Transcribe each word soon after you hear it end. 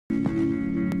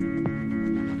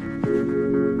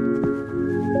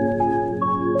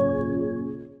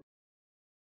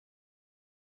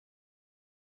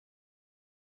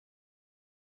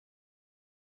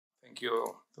thank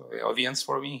you to the audience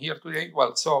for being here today.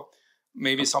 Well, so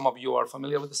maybe some of you are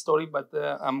familiar with the story, but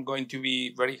I'm going to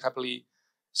be very happily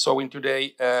showing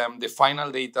today the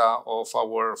final data of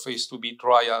our phase 2b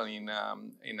trial in a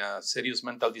serious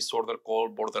mental disorder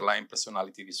called borderline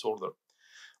personality disorder.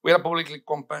 We are a publicly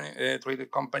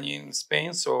traded company in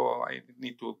Spain, so I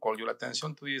need to call your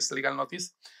attention to this legal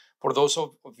notice. For those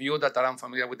of you that are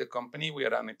unfamiliar with the company, we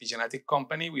are an epigenetic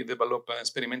company. We develop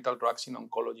experimental drugs in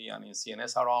oncology and in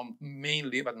CNS around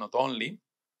mainly, but not only,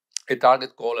 a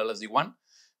target called LSD1,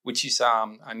 which is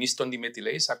an histone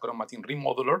demethylase, a chromatin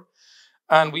remodeler.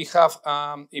 And we have,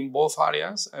 in both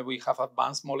areas, we have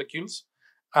advanced molecules.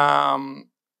 The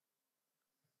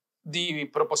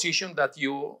proposition that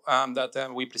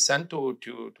we present to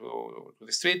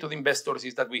the street, to the investors,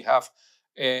 is that we have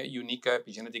a unique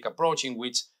epigenetic approach in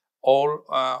which or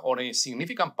a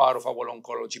significant part of our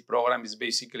oncology program is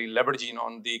basically leveraging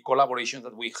on the collaboration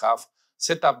that we have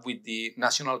set up with the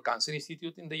National Cancer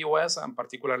Institute in the US, and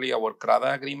particularly our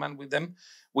CRADA agreement with them,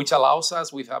 which allows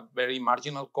us with a very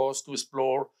marginal cost to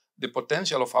explore the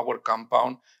potential of our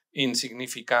compound in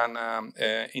significant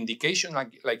indication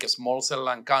like a small cell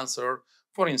lung cancer,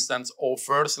 for instance, or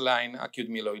first-line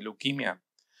acute myeloid leukemia.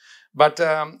 But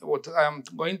what I'm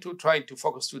going to try to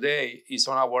focus today is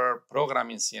on our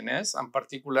program in CNS, and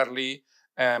particularly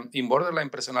in borderline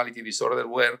personality disorder,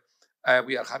 where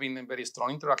we are having a very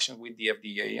strong interaction with the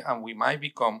FDA, and we might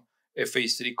become a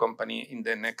phase 3 company in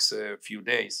the next few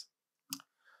days.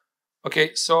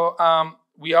 Okay, so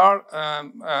we are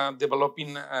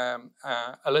developing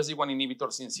LSD1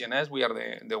 inhibitors in CNS. We are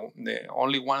the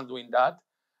only ones doing that.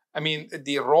 I mean,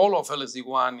 the role of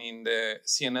LSD1 in the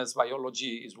CNS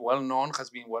biology is well known, has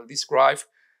been well described,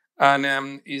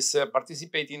 and is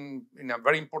participating in a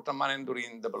very important manner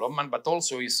during development, but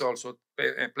also is also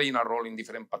playing a role in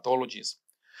different pathologies.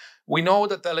 We know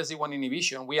that LSD1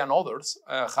 inhibition, we and others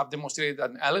have demonstrated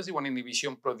that LSD1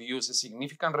 inhibition produces a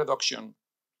significant reduction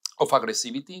of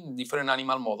aggressivity in different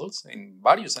animal models, in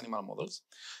various animal models.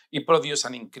 It produces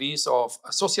an increase of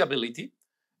sociability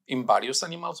in various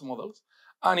animal models,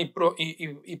 and it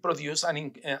produces an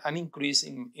increase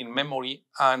in memory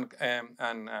and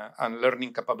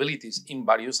learning capabilities in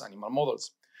various animal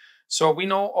models. So we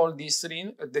know all these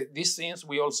things.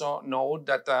 We also know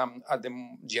that at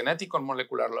the genetic or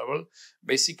molecular level,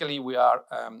 basically we are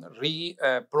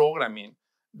reprogramming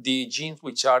the genes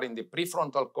which are in the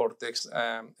prefrontal cortex,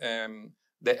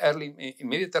 the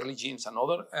immediate early genes and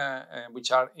other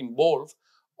which are involved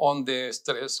on the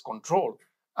stress control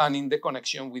and in the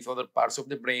connection with other parts of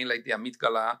the brain like the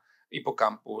amygdala,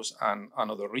 hippocampus, and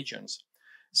other regions.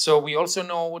 So we also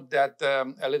know that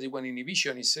LSD1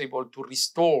 inhibition is able to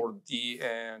restore the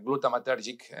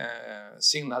glutamatergic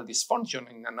signal dysfunction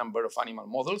in a number of animal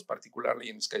models, particularly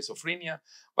in schizophrenia,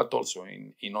 but also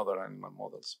in other animal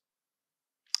models.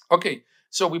 Okay,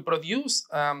 so we produced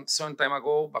some time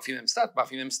ago vafidemstat.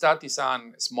 Vafidemstat is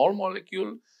a small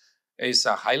molecule. It's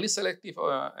a highly selective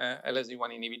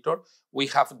LSD1 inhibitor. We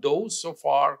have dosed so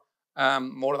far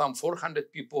more than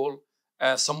 400 people,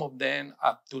 some of them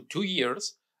up to 2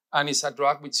 years, and it's a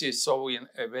drug which is showing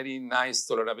a very nice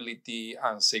tolerability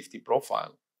and safety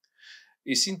profile.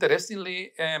 It's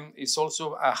interestingly, it's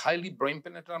also a highly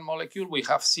brain-penetrant molecule. We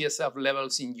have CSF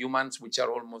levels in humans which are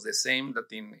almost the same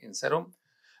that in serum.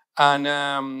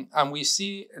 And we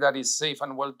see that it's safe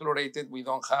and well tolerated. We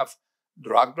don't have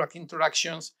drug-drug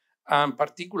interactions. And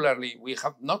particularly, we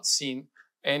have not seen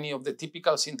any of the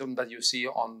typical symptoms that you see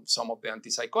on some of the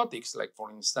antipsychotics, like, for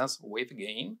instance, weight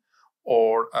gain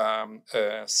or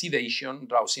sedation,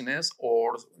 drowsiness,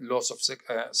 or loss of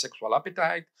sexual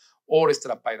appetite, or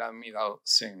extrapyramidal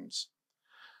symptoms.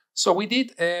 So we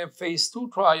did a phase 2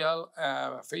 trial,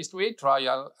 phase 2A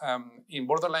trial in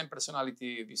borderline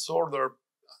personality disorder,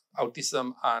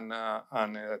 autism, and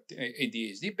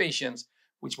ADHD patients,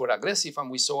 which were aggressive, and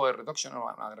we saw a reduction of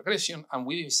aggression, and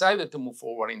we decided to move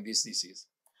forward in this disease.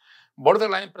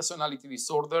 Borderline personality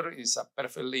disorder is a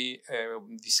perfectly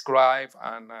described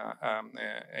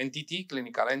entity,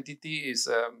 clinical entity, is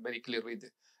very clearly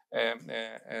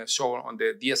shown on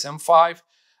the DSM-5,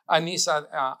 and is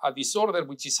a disorder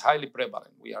which is highly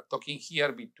prevalent. We are talking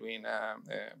here between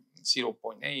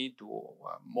 0.8 to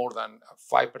more than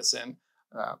 5%,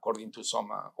 according to some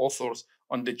authors,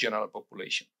 on the general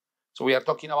population. So we are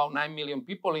talking about 9 million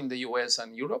people in the US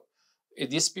and Europe.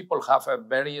 These people have a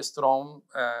very strong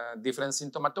different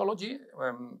symptomatology,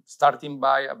 starting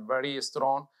by a very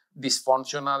strong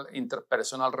dysfunctional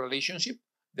interpersonal relationship.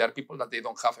 There are people that they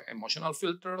don't have emotional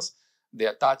filters. They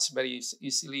attach very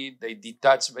easily. They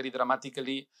detach very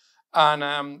dramatically.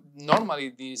 And normally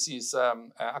this is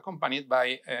accompanied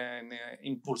by an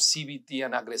impulsivity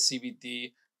and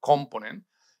aggressivity component,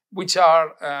 which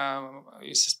are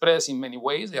is expressed in many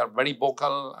ways. They are very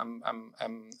vocal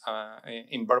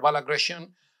in verbal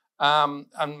aggression, and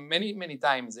many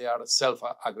times they are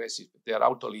self-aggressive. They are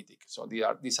autolytic. So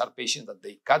these are patients that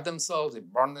they cut themselves, they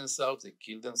burn themselves, they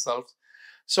kill themselves.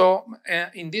 So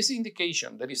in this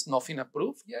indication, there is nothing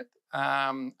approved yet,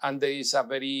 and there is a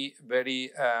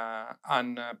very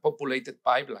unpopulated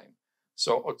pipeline.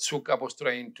 So Otsuka was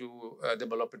trying to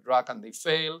develop a drug and they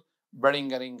failed.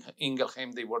 Boehringer and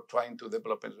Ingelheim, they were trying to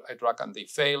develop a drug and they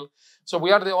failed. So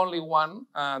we are the only one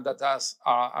that as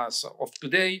of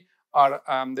today are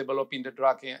developing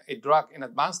an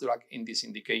advanced drug in this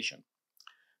indication.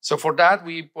 So for that,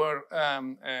 we were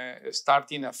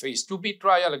starting a phase 2b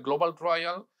trial, a global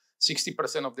trial.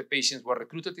 60% of the patients were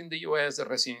recruited in the US, the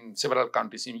rest in several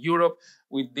countries in Europe,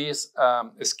 with this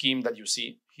scheme that you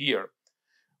see here.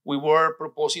 We were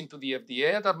proposing to the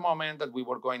FDA at that moment that we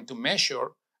were going to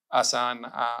measure as an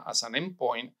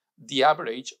endpoint the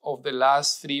average of the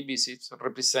last 3 visits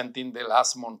representing the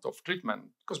last month of treatment,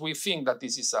 because we think that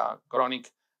this is a chronic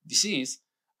disease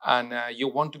and you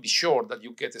want to be sure that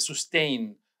you get a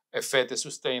sustained effect, a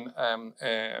sustained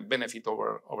benefit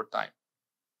over time.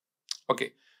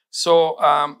 Okay, so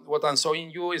what I'm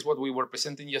showing you is what we were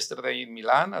presenting yesterday in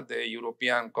Milan at the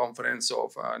European Conference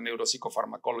of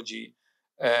Neuropsychopharmacology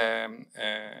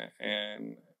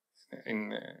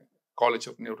in College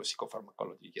of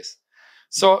Neuropsychopharmacology, yes.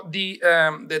 So the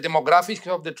demographics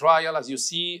of the trial, as you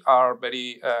see, are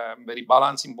very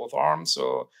balanced in both arms.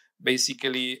 So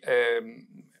basically,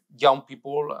 young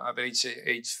people, average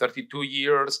age 32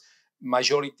 years,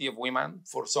 majority of women.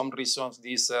 For some reasons,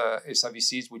 this is a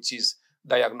disease which is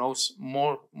diagnosed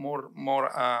more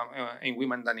in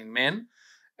women than in men.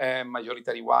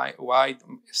 Majority white,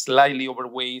 slightly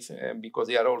overweight because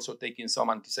they are also taking some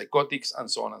antipsychotics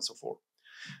and so on and so forth.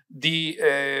 The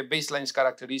baseline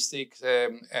characteristics,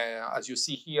 as you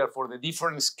see here, for the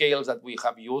different scales that we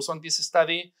have used on this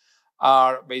study,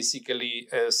 are basically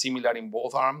similar in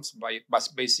both arms, but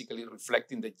basically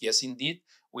reflecting that, yes, indeed,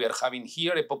 we are having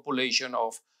here a population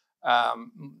of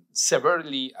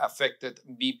severely affected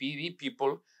BPD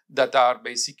people that are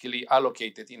basically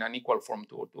allocated in an equal form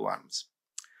to two arms.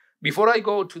 Before I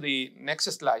go to the next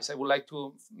slides, I would like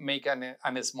to make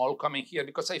a small comment here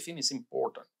because I think it's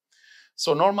important.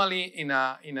 So normally in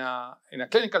a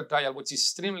clinical trial, which is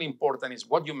extremely important is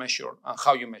what you measure and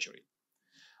how you measure it.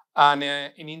 And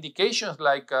in indications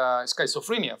like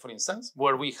schizophrenia, for instance,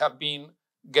 where we have been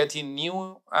getting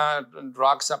new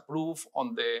drugs approved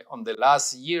on the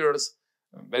last years,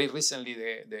 very recently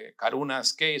the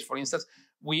Karuna's case, for instance,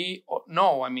 we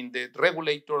know, I mean, the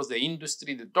regulators, the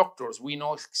industry, the doctors, we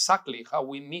know exactly how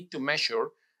we need to measure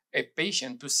a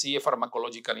patient to see a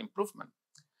pharmacological improvement.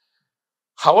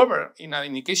 However, in an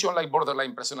indication like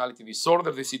borderline personality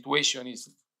disorder, the situation is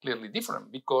clearly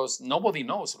different because nobody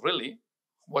knows really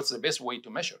what's the best way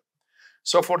to measure.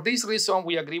 So for this reason,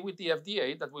 we agree with the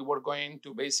FDA that we were going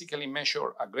to basically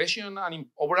measure aggression and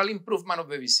overall improvement of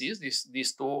the disease,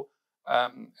 these two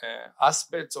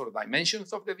aspects or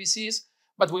dimensions of the disease,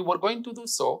 but we were going to do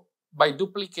so by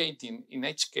duplicating in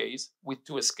each case with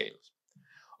 2 scales.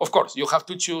 Of course, you have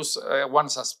to choose one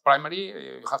as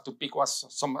primary, you have to pick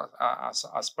some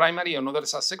as primary and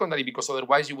others as secondary, because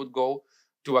otherwise you would go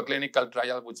to a clinical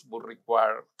trial which would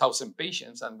require 1,000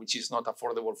 patients and which is not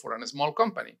affordable for a small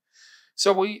company.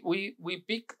 So we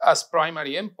pick as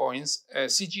primary endpoints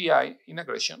CGI in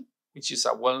aggression, which is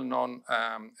a well-known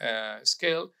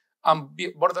scale, and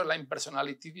borderline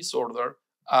personality disorder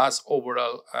as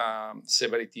overall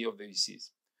severity of the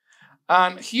disease.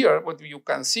 And here, what you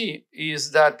can see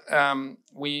is that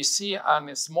we see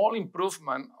a small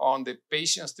improvement on the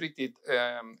patients treated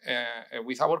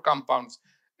with our compounds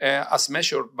as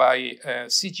measured by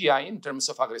CGI in terms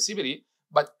of aggressivity,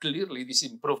 but clearly this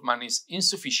improvement is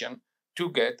insufficient to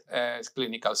get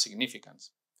clinical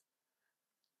significance.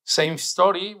 Same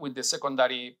story with the second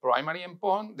primary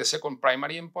endpoint,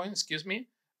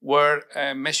 where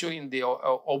measuring the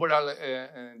overall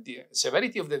the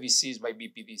severity of the disease by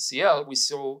BPDCL, we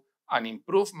saw an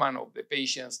improvement of the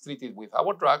patients treated with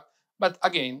our drug, but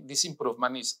again, this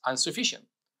improvement is insufficient.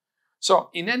 So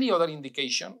in any other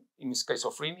indication, in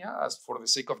schizophrenia, as for the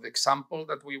sake of the example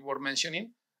that we were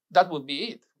mentioning, that would be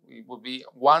it. It would be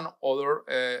one other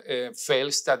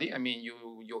failed study. I mean,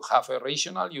 you have a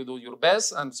rationale, you do your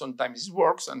best, and sometimes it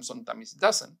works and sometimes it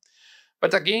doesn't.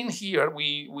 But again, here,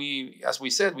 as we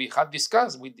said, we had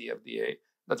discussed with the FDA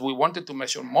that we wanted to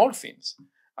measure more things.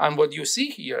 And what you see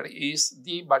here is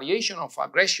the variation of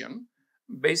aggression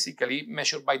basically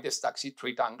measured by the Staxi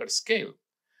Trait-Anger scale.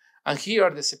 And here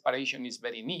the separation is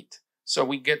very neat. So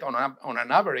we get on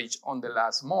an average on the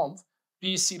last month,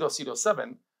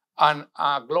 P007, and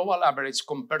a global average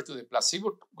compared to the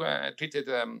placebo-treated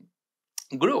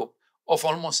group of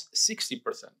almost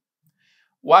 60%.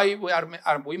 Why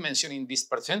are we mentioning these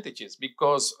percentages?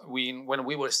 Because when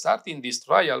we were starting this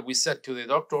trial, we asked to the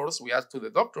doctors,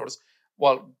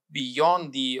 well,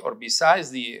 beyond or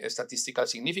besides the statistical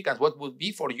significance, what would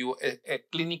be for you a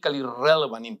clinically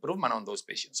relevant improvement on those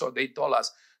patients? So they told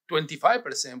us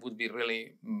 25% would be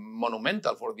really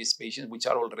monumental for these patients, which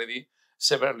are already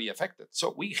severely affected.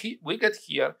 So we get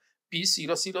here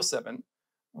P007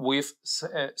 with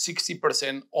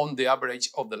 60% on the average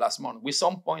of the last month, with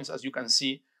some points, as you can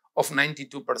see, of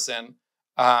 92%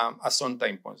 at some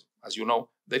time points. As you know,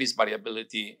 there is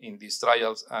variability in these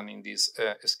trials and in these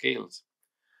scales.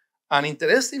 And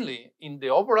interestingly, in the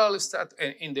overall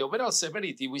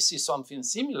severity, we see something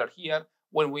similar here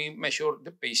when we measure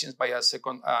the patients by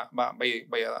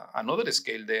another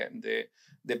scale,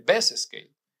 the best scale.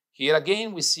 Here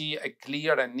again, we see a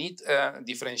clear and neat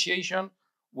differentiation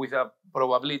with a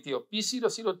probability of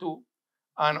P002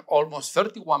 and almost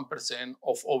 31%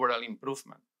 of overall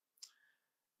improvement.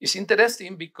 It's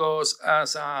interesting because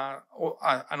as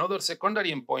another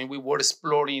secondary endpoint, we were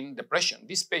exploring depression.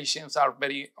 These patients are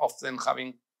very often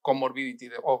having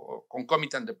comorbidity or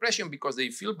concomitant depression because they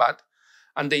feel bad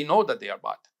and they know that they are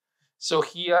bad. So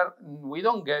here we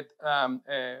don't get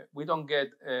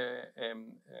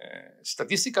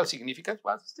statistical significance,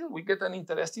 but still we get an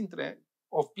interesting trend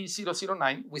of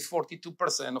P009 with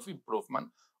 42% of improvement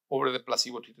over the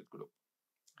placebo-treated group.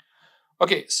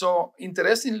 Okay, so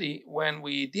interestingly, when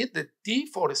we did the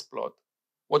T-forest plot,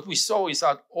 what we saw is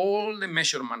that all the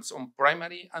measurements on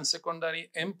primary and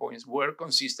secondary endpoints were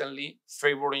consistently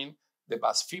favoring the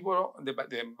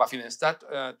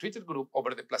vafidemstat treated group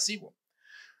over the placebo,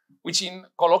 which in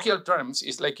colloquial terms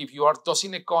is like if you are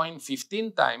tossing a coin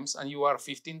 15 times and you are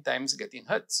 15 times getting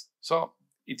heads. So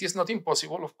it is not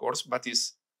impossible, of course, but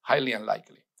it's highly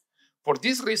unlikely. For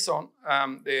this reason,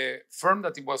 the firm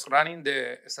that was running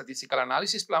the statistical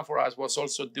analysis plan for us was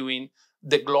also doing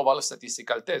the global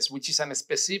statistical test, which is a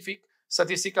specific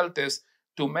statistical test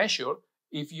to measure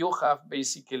if you have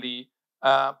basically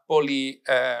a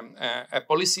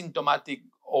polysymptomatic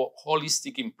or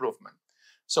holistic improvement.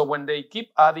 So when they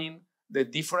keep adding the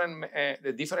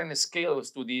different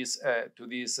scales to this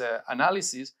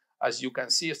analysis, as you can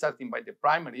see, starting by the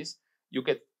primaries, you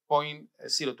get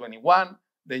 0.021.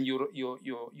 Then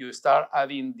you start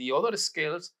adding the other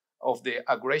scales of the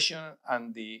aggression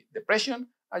and the depression,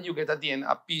 and you get at the end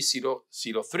a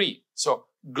P003, so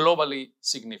globally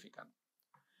significant.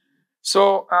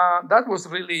 So that was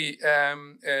really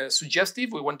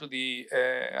suggestive. We went to the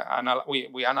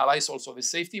we analyzed also the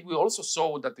safety. We also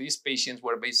saw that these patients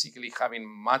were basically having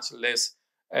much less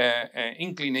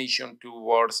inclination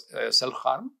towards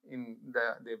self-harm in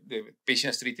the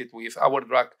patients treated with our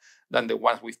drug than the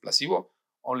ones with placebo.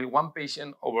 Only one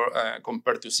patient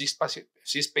compared to six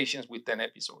patients with 10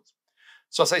 episodes.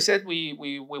 So as I said,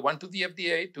 we went to the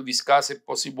FDA to discuss a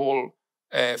possible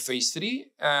phase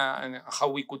 3 and how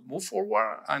we could move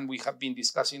forward. And we have been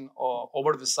discussing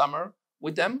over the summer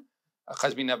with them. It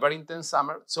has been a very intense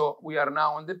summer. So we are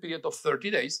now on the period of 30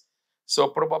 days. So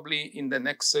probably in the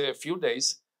next few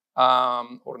days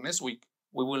or next week,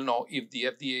 we will know if the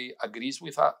FDA agrees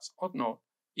with us or not,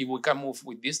 if we can move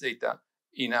with this data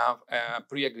in a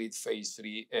pre-agreed phase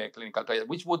 3 clinical trial,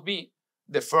 which would be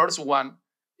the first one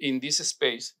in this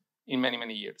space in many,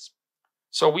 many years.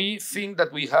 So we think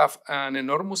that we have an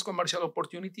enormous commercial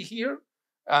opportunity here.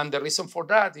 And the reason for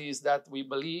that is that we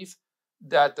believe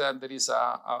that there is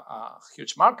a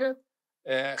huge market,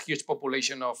 a huge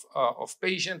population of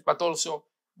patients, but also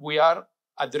we are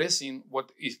addressing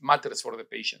what matters for the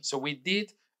patient. So we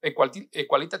did a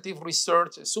qualitative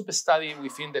research, a sub-study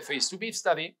within the phase 2b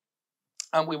study,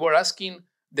 and we were asking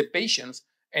the patients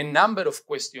a number of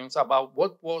questions about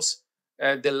what was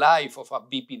the life of a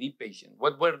BPD patient.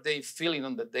 What were they feeling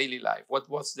on the daily life? What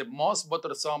was the most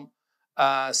bothersome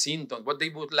symptoms? What they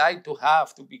would like to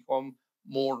have to become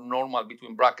more normal,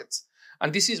 between brackets.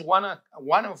 And this is one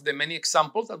of the many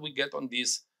examples that we get on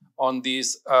this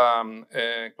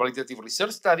qualitative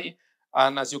research study.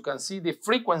 And as you can see, the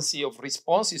frequency of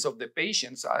responses of the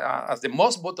patients as the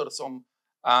most bothersome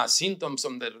symptoms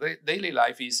on their daily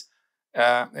life is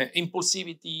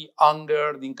impulsivity,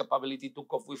 anger, the incapability to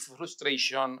cope with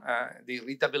frustration, the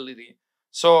irritability.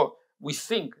 So we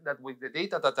think that with the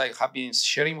data that I have been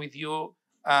sharing with you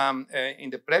in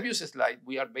the previous slide,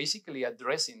 we are basically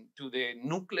addressing to the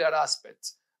nuclear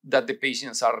aspects that the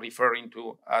patients are referring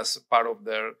to as part of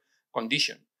their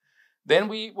condition. Then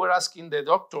we were asking the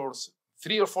doctors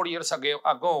 3 or 4 years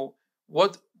ago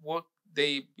what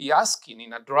they be asking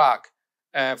in a drug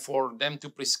for them to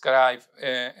prescribe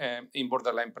in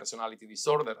borderline personality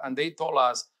disorder. And they told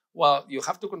us, well, you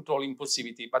have to control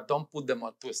impulsivity, but don't put them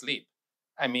to sleep.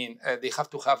 I mean, they have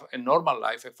to have a normal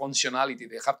life, a functionality.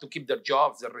 They have to keep their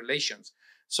jobs, their relations.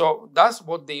 So that's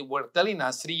what they were telling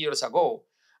us 3 years ago.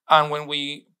 And when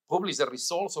we published the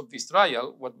results of this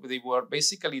trial, what they were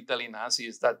basically telling us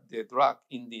is that the drug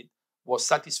indeed was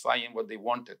satisfying what they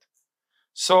wanted.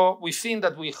 So we think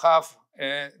that we have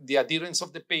the adherence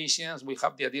of the patients, we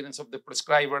have the adherence of the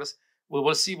prescribers. We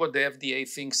will see what the FDA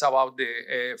thinks about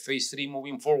the phase 3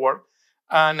 moving forward.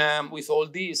 And with all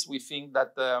this, we think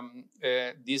that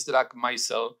this drug might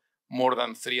sell more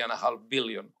than $3.5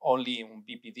 billion only in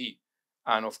BPD,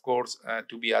 and of course,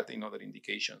 to be added in other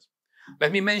indications.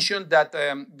 Let me mention that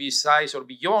besides or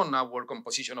beyond our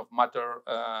composition of matter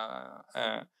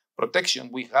protection,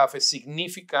 we have a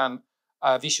significant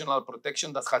additional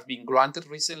protection that has been granted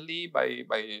recently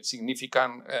by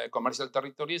significant commercial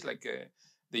territories like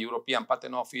the European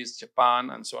Patent Office, Japan,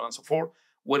 and so on and so forth,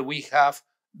 where we have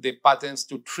the patents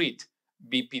to treat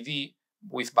BPD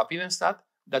with vafidemstat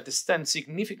that extend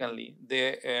significantly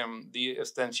the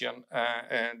extension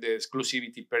and the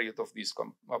exclusivity period of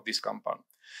this compound.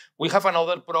 We have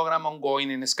another program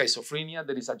ongoing in schizophrenia.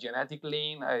 There is a genetic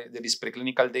link, there is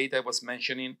preclinical data I was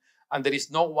mentioning, and there is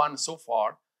no one so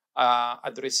far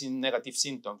addressing negative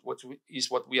symptoms, which is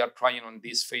what we are trying on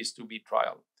this phase 2b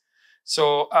trial.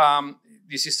 So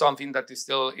this is something that is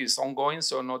still ongoing,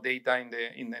 so no data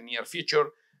in the near future.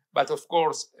 But of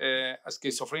course,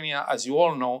 schizophrenia, as you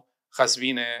all know, has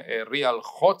been a real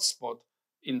hotspot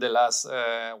in the last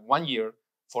 1 year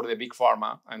for the big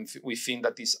pharma, and we think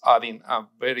that is adding a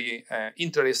very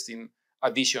interesting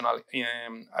additional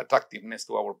attractiveness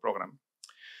to our program.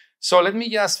 So let me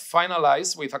just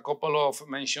finalize with a couple of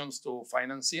mentions to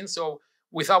financing. So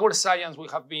with our science, we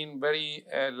have been very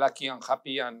lucky and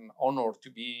happy and honored to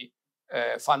be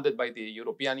funded by the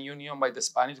European Union, by the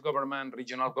Spanish government,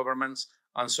 regional governments,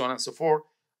 and so on and so forth.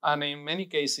 And in many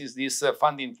cases, these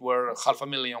fundings were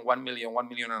 $500,000, $1 million, $1.5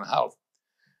 million.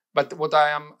 But what I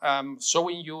am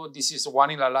showing you, this is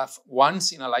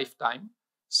once in a lifetime.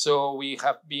 So we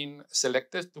have been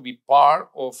selected to be part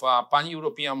of a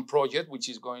pan-European project, which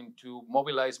is going to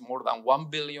mobilize more than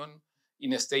 $1 billion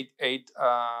in state aid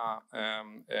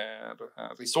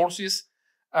resources,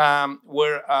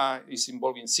 where it's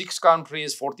involving 6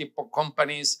 countries, 40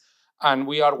 companies, and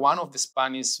we are one of the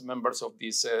Spanish members of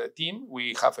this team.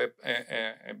 We have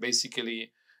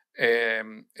basically a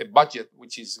budget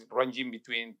which is ranging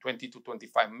between 20 to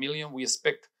 25 million. We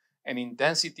expect an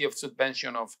intensity of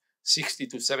subvention of 60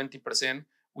 to 70%,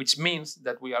 which means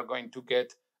that we are going to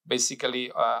get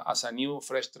basically as a new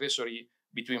fresh treasury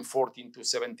between 14 to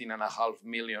 17.5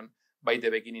 million by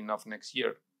the beginning of next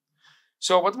year.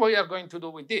 So what we are going to do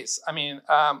with this? I mean,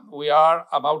 we are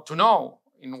about to know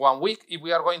in 1 week if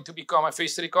we are going to become a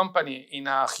phase 3 company in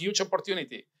a huge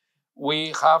opportunity.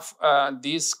 We have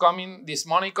this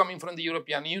money coming from the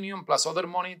European Union plus other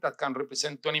money that can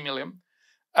represent 20 million.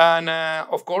 And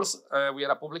of course, we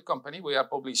are a public company. We are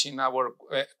publishing our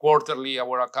quarterly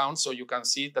accounts, so you can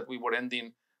see that we were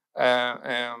ending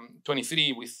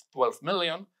 23 with 12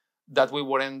 million, that we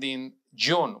were ending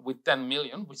June with 10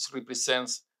 million, which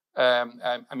represents,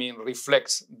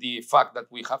 reflects the fact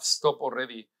that we have stopped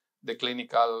already the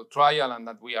clinical trial and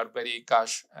that we are very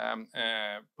cash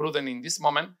prudent in this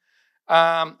moment.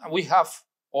 We have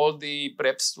all the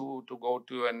preps to go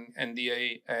to an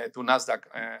NDA to NASDAQ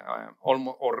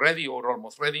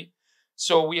almost ready.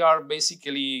 So we are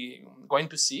basically going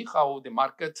to see how the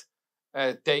market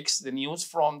takes the news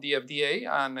from the FDA,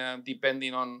 and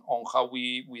depending on how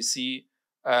we see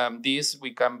this,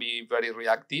 we can be very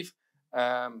reactive,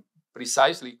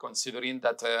 precisely considering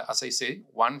that, as I say,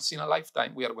 once in a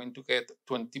lifetime, we are going to get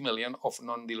 20 million of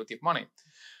non-dilutive money.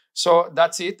 So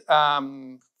that's it.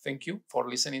 Thank you for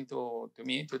listening to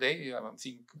me today. I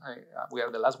think we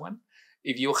are the last one.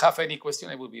 If you have any question,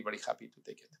 I will be very happy to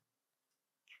take it.